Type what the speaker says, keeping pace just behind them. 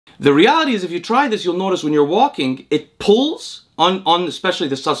The reality is, if you try this, you'll notice when you're walking, it pulls on especially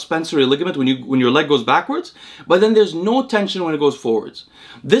the suspensory ligament when your leg goes backwards, but then there's no tension when it goes forwards.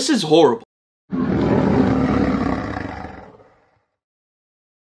 This is horrible.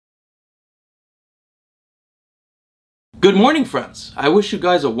 Good morning, friends. I wish you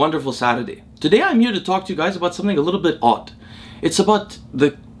guys a wonderful Saturday. Today I'm here to talk to you guys about something a little bit odd. It's about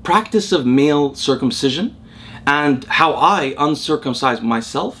the practice of male circumcision and how I uncircumcise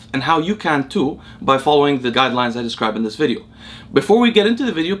myself and how you can too by following the guidelines I describe in this video. Before we get into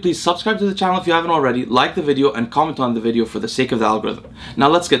the video, please subscribe to the channel if you haven't already, like the video and comment on the video for the sake of the algorithm. Now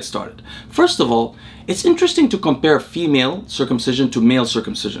let's get started. First of all, it's interesting to compare female circumcision to male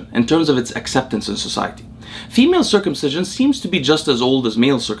circumcision in terms of its acceptance in society. Female circumcision seems to be just as old as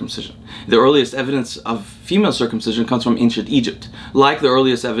male circumcision. The earliest evidence of female circumcision comes from ancient Egypt, like the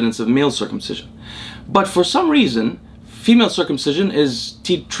earliest evidence of male circumcision. But for some reason, female circumcision is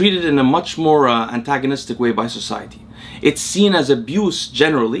treated in a much more antagonistic way by society. It's seen as abuse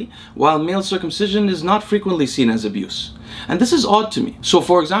generally, while male circumcision is not frequently seen as abuse. And this is odd to me. So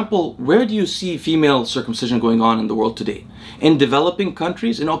for example, where do you see female circumcision going on in the world today? In developing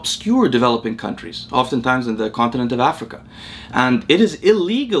countries, in obscure developing countries, oftentimes in the continent of Africa. And it is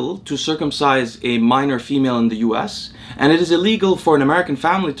illegal to circumcise a minor female in the US, and it is illegal for an American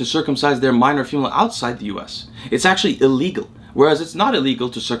family to circumcise their minor female outside the US. It's actually illegal. Whereas it's not illegal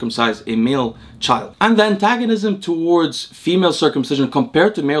to circumcise a male child. And the antagonism towards female circumcision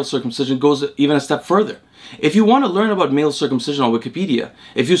compared to male circumcision goes even a step further. If you want to learn about male circumcision on Wikipedia,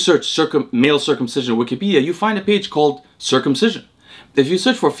 if you search male circumcision on Wikipedia, you find a page called Circumcision. If you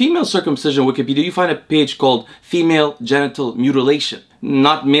search for female circumcision on Wikipedia, you find a page called Female Genital Mutilation.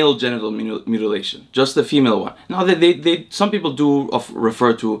 Not male genital mutilation, just the female one. Now, some people do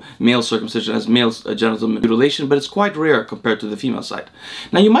refer to male circumcision as male genital mutilation, but it's quite rare compared to the female side.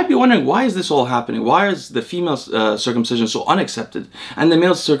 Now, you might be wondering, why is this all happening? Why is the female circumcision so unaccepted and the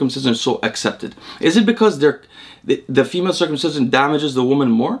male circumcision so accepted? Is it because the female circumcision damages the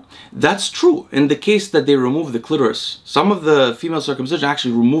woman more? That's true in the case that they remove the clitoris. Some of the female circumcision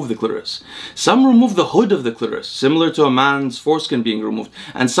actually remove the clitoris. Some remove the hood of the clitoris, similar to a man's foreskin being removed.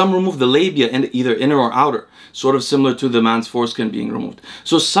 And some remove the labia, either inner or outer, sort of similar to the man's foreskin being removed.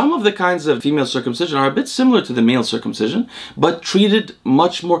 So some of the kinds of female circumcision are a bit similar to the male circumcision, but treated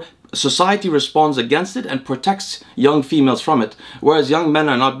much more. Society responds against it and protects young females from it, whereas young men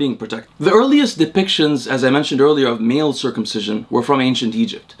are not being protected. The earliest depictions, as I mentioned earlier, of male circumcision were from ancient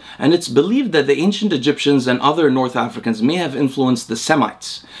Egypt. And it's believed that the ancient Egyptians and other North Africans may have influenced the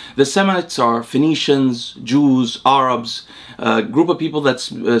Semites. The Semites are Phoenicians, Jews, Arabs, a group of people that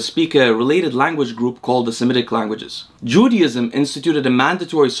speak a related language group called the Semitic languages. Judaism instituted a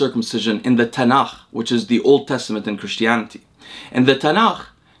mandatory circumcision in the Tanakh, which is the Old Testament in Christianity. In the Tanakh,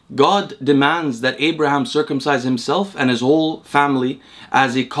 God demands that Abraham circumcise himself and his whole family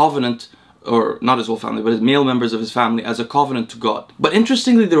as a covenant, or not his whole family, but his male members of his family as a covenant to God. But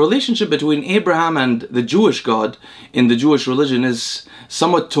interestingly, the relationship between Abraham and the Jewish God in the Jewish religion is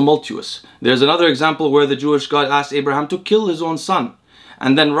somewhat tumultuous. There's another example where the Jewish God asked Abraham to kill his own son.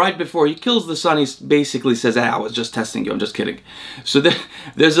 And then right before he kills the son, he basically says, I was just testing you, I'm just kidding. So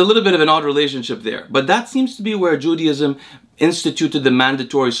there's a little bit of an odd relationship there. But that seems to be where Judaism instituted the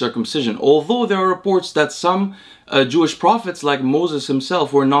mandatory circumcision. Although there are reports that some Jewish prophets like Moses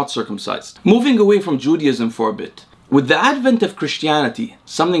himself were not circumcised. Moving away from Judaism for a bit. With the advent of Christianity,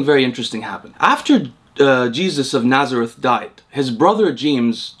 something very interesting happened. After Jesus of Nazareth died, his brother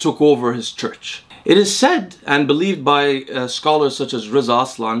James took over his church. It is said and believed by scholars such as Riza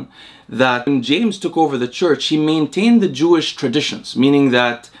Aslan that when James took over the church, he maintained the Jewish traditions, meaning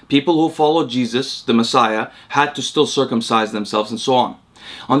that people who followed Jesus, the Messiah, had to still circumcise themselves and so on.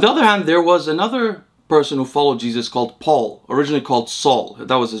 On the other hand, there was another person who followed Jesus called Paul, originally called Saul.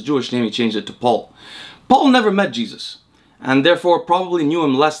 That was his Jewish name, he changed it to Paul. Paul never met Jesus, and therefore probably knew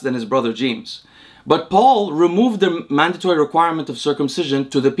him less than his brother James. But Paul removed the mandatory requirement of circumcision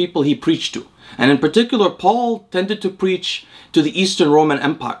to the people he preached to. And in particular, Paul tended to preach to the Eastern Roman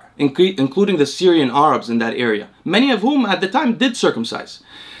Empire, including the Syrian Arabs in that area, many of whom at the time did circumcise.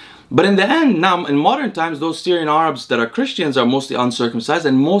 But in the end, now in modern times, those Syrian Arabs that are Christians are mostly uncircumcised,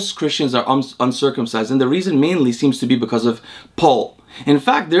 and most Christians are uncircumcised. And the reason mainly seems to be because of Paul. In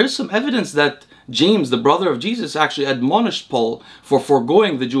fact, there is some evidence that James, the brother of Jesus, actually admonished Paul for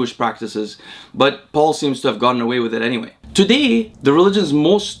foregoing the Jewish practices, but Paul seems to have gotten away with it anyway. Today, the religions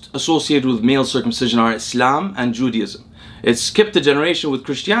most associated with male circumcision are Islam and Judaism. It skipped a generation with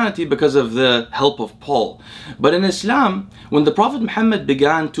Christianity because of the help of Paul. But in Islam, when the Prophet Muhammad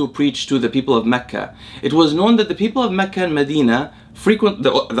began to preach to the people of Mecca, it was known that the people of Mecca and Medina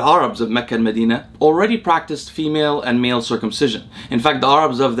the Arabs of Mecca and Medina already practiced female and male circumcision. In fact, the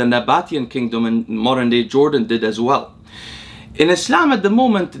Arabs of the Nabatean kingdom in modern-day Jordan did as well. In Islam at the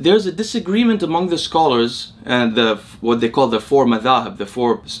moment, there's a disagreement among the scholars and what they call the four madhab, the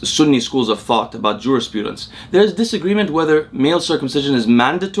four Sunni schools of thought about jurisprudence. There's disagreement whether male circumcision is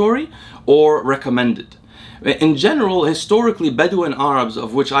mandatory or recommended. In general, historically, Bedouin Arabs,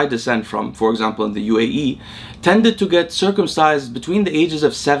 of which I descend from, for example in the UAE, tended to get circumcised between the ages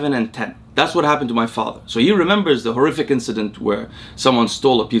of 7 and 10. That's what happened to my father. So he remembers the horrific incident where someone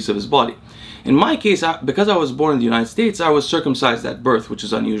stole a piece of his body. In my case, because I was born in the United States, I was circumcised at birth, which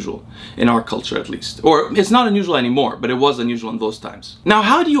is unusual in our culture at least. Or it's not unusual anymore, but it was unusual in those times. Now,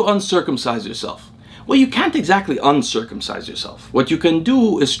 how do you uncircumcise yourself? Well, you can't exactly uncircumcise yourself. What you can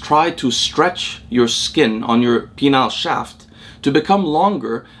do is try to stretch your skin on your penile shaft to become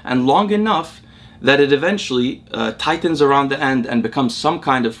longer and long enough that it eventually tightens around the end and becomes some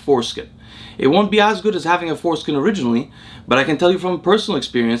kind of foreskin. It won't be as good as having a foreskin originally, but I can tell you from personal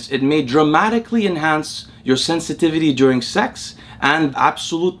experience, it may dramatically enhance your sensitivity during sex and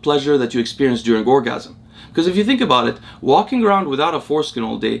absolute pleasure that you experience during orgasm. Because if you think about it, walking around without a foreskin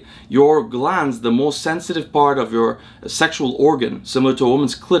all day, your glands, the most sensitive part of your sexual organ, similar to a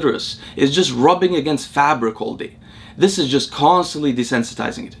woman's clitoris, is just rubbing against fabric all day. This is just constantly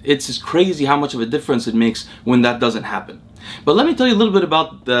desensitizing it. It's just crazy how much of a difference it makes when that doesn't happen. But let me tell you a little bit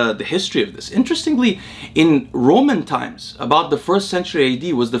about the history of this. Interestingly, in Roman times, about the 1st century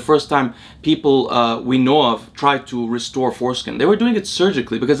AD was the first time people we know of tried to restore foreskin. They were doing it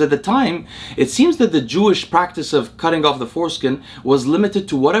surgically because at the time, it seems that the Jewish practice of cutting off the foreskin was limited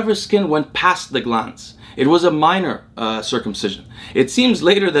to whatever skin went past the glands. It was a minor circumcision. It seems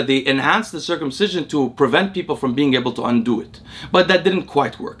later that they enhanced the circumcision to prevent people from being able to undo it. But that didn't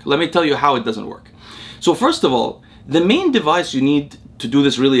quite work. Let me tell you how it doesn't work. So first of all, the main device you need to do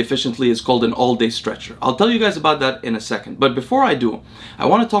this really efficiently is called an all-day stretcher. I'll tell you guys about that in a second. But before I do, I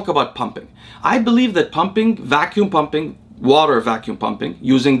want to talk about pumping. I believe that pumping, vacuum pumping, water vacuum pumping,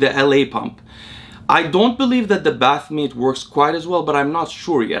 using the LA pump, I don't believe that the bathmate works quite as well, but I'm not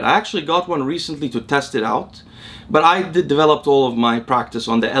sure yet. I actually got one recently to test it out, but I developed all of my practice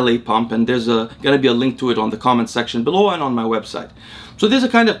on the LA pump, and there's going to be a link to it on the comment section below and on my website. So there's a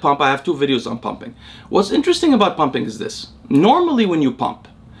kind of pump. I have 2 videos on pumping. What's interesting about pumping is this. Normally when you pump,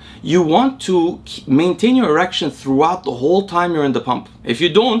 you want to maintain your erection throughout the whole time you're in the pump. If you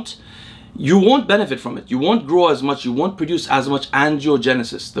don't, you won't benefit from it. You won't grow as much. You won't produce as much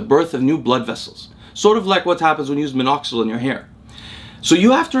angiogenesis, the birth of new blood vessels. Sort of like what happens when you use minoxidil in your hair. So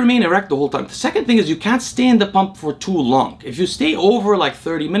you have to remain erect the whole time. The second thing is you can't stay in the pump for too long. If you stay over like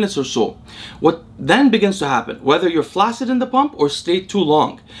 30 minutes or so, what then begins to happen, whether you're flaccid in the pump or stay too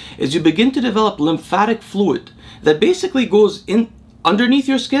long, is you begin to develop lymphatic fluid that basically goes in underneath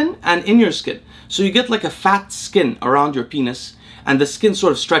your skin and in your skin. So you get like a fat skin around your penis, and the skin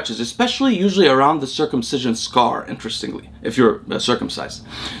sort of stretches, especially usually around the circumcision scar, interestingly, if you're circumcised.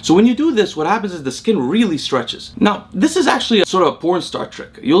 So when you do this, what happens is the skin really stretches. Now, this is actually a sort of a porn star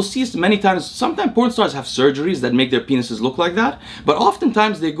trick. You'll see many times, sometimes porn stars have surgeries that make their penises look like that, but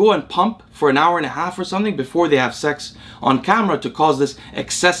oftentimes they go and pump for an hour and a half or something before they have sex on camera to cause this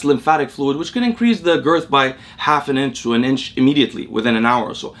excess lymphatic fluid, which can increase the girth by ½ an inch to an inch immediately within an hour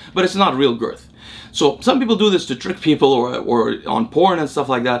or so, but it's not real girth. So some people do this to trick people or on porn and stuff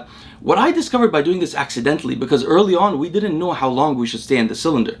like that. What I discovered by doing this accidentally, because early on we didn't know how long we should stay in the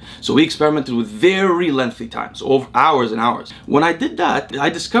cylinder. So we experimented with very lengthy times, over hours and hours. When I did that, I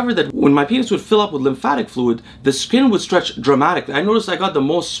discovered that when my penis would fill up with lymphatic fluid, the skin would stretch dramatically. I noticed I got the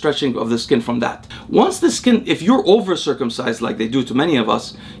most stretching of the skin from that. Once the skin, if you're over circumcised like they do to many of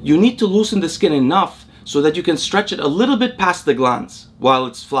us, you need to loosen the skin enough so that you can stretch it a little bit past the glands while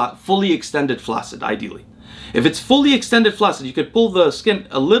it's fully extended flaccid, ideally. If it's fully extended flaccid, you could pull the skin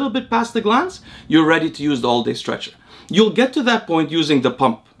a little bit past the glands, you're ready to use the all-day stretcher. You'll get to that point using the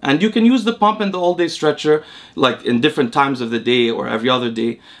pump. And you can use the pump and the all-day stretcher like in different times of the day or every other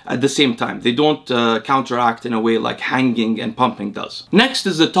day at the same time. They don't counteract in a way like hanging and pumping does. Next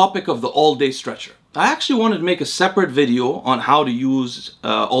is the topic of the all-day stretcher. I actually wanted to make a separate video on how to use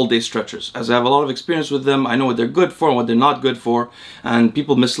all-day stretchers, as I have a lot of experience with them. I know what they're good for and what they're not good for, and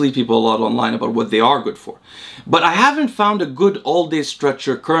people mislead people a lot online about what they are good for. But I haven't found a good all-day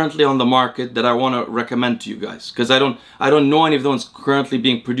stretcher currently on the market that I want to recommend to you guys, because I don't know any of the ones currently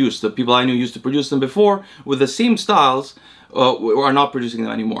being produced. The people I knew used to produce them before with the same styles are not producing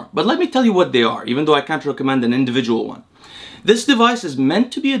them anymore. But let me tell you what they are, even though I can't recommend an individual one. This device is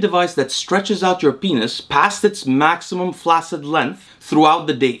meant to be a device that stretches out your penis past its maximum flaccid length throughout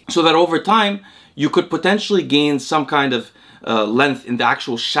the day, so that over time you could potentially gain some kind of length in the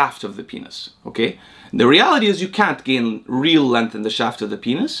actual shaft of the penis, okay? The reality is you can't gain real length in the shaft of the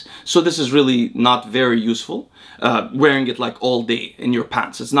penis, so this is really not very useful. Wearing it like all day in your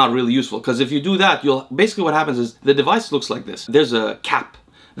pants, it's not really useful, because if you do that, basically what happens is the device looks like this. There's a cap.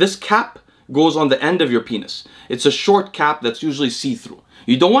 This cap goes on the end of your penis. It's a short cap that's usually see-through.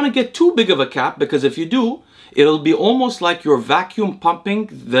 You don't want to get too big of a cap, because if you do, it'll be almost like you're vacuum pumping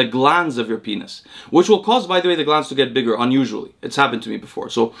the glands of your penis, which will cause, by the way, the glands to get bigger unusually. It's happened to me before.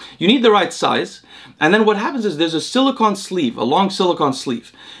 So you need the right size. And then what happens is there's a silicone sleeve, a long silicone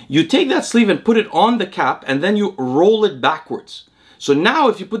sleeve. You take that sleeve and put it on the cap, and then you roll it backwards. So now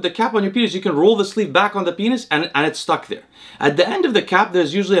if you put the cap on your penis, you can roll the sleeve back on the penis, and it's stuck there. At the end of the cap,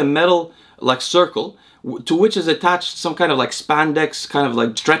 there's usually a metal like circle to which is attached some kind of like spandex, kind of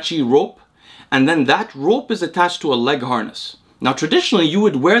like stretchy rope. And then that rope is attached to a leg harness. Now, traditionally, you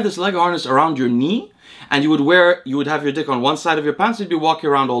would wear this leg harness around your knee, and you would have your dick on one side of your pants, and you'd be walking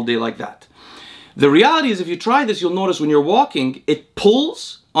around all day like that. The reality is, if you try this, you'll notice when you're walking, it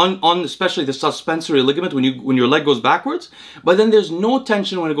pulls on especially the suspensory ligament when your leg goes backwards, but then there's no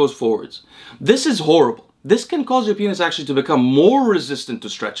tension when it goes forwards. This is horrible. This can cause your penis actually to become more resistant to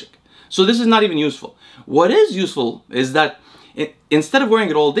stretching. So this is not even useful. What is useful is that instead of wearing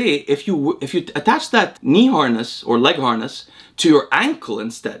it all day, if you attach that knee harness or leg harness to your ankle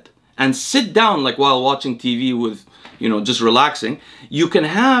instead, and sit down like while watching TV with, just relaxing, you can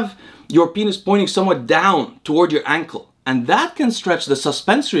have your penis pointing somewhat down toward your ankle. And that can stretch the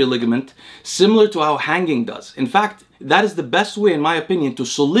suspensory ligament similar to how hanging does. In fact, that is the best way, in my opinion, to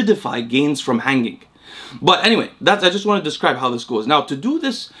solidify gains from hanging. But anyway, I just want to describe how this goes. Now, to do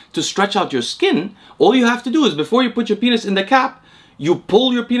this, to stretch out your skin, all you have to do is before you put your penis in the cap, you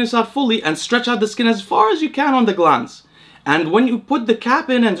pull your penis out fully and stretch out the skin as far as you can on the glands. And when you put the cap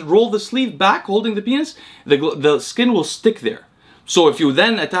in and roll the sleeve back, holding the penis, the skin will stick there. So if you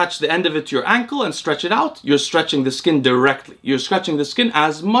then attach the end of it to your ankle and stretch it out, you're stretching the skin directly. You're stretching the skin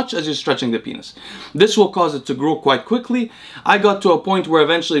as much as you're stretching the penis. This will cause it to grow quite quickly. I got to a point where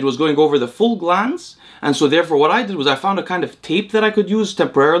eventually it was going over the full glands. And so therefore what I did was I found a kind of tape that I could use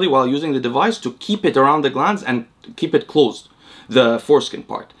temporarily while using the device to keep it around the glands and keep it closed, the foreskin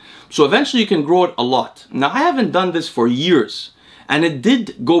part. So eventually you can grow it a lot. Now I haven't done this for years. And it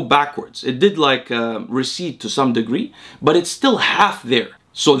did go backwards. It did like recede to some degree, but it's still half there.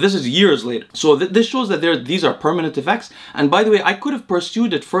 So this is years later. So this shows that these are permanent effects. And by the way, I could have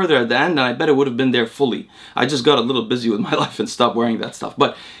pursued it further at the end, and I bet it would have been there fully. I just got a little busy with my life and stopped wearing that stuff.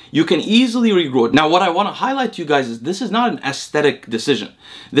 But you can easily regrow it. Now, what I want to highlight to you guys is this is not an aesthetic decision.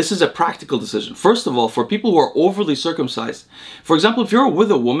 This is a practical decision. First of all, for people who are overly circumcised, for example, if you're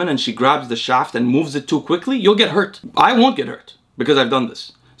with a woman and she grabs the shaft and moves it too quickly, you'll get hurt. I won't get hurt, because I've done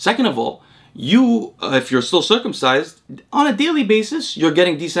this. Second of all, if you're still circumcised, on a daily basis, you're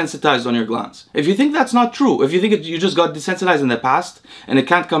getting desensitized on your glands. If you think that's not true, if you think you just got desensitized in the past and it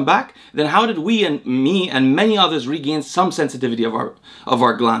can't come back, then how did we and me and many others regain some sensitivity of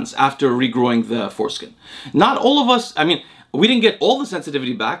our glands after regrowing the foreskin? Not all of us, I mean, we didn't get all the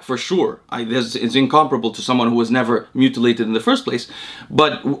sensitivity back, for sure. It's incomparable to someone who was never mutilated in the first place.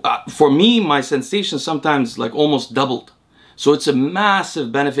 But for me, my sensation sometimes like almost doubled. So it's a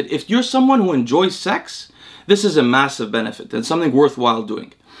massive benefit. If you're someone who enjoys sex, this is a massive benefit and something worthwhile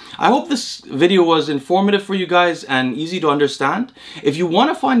doing. I hope this video was informative for you guys and easy to understand. If you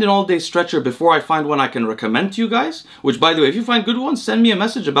want to find an all-day stretcher before I find one I can recommend to you guys, which by the way, if you find good ones, send me a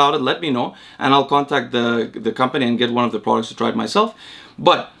message about it, let me know, and I'll contact the company and get one of the products to try it myself.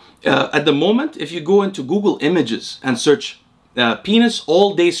 But at the moment, if you go into Google Images and search penis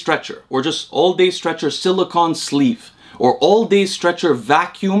all-day stretcher, or just all-day stretcher silicone sleeve, or all-day stretcher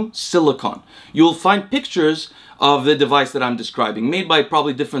vacuum silicone, you'll find pictures of the device that I'm describing, made by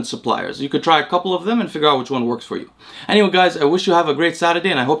probably different suppliers. You could try a couple of them and figure out which one works for you. Anyway guys, I wish you have a great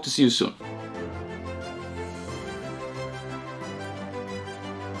Saturday and I hope to see you soon.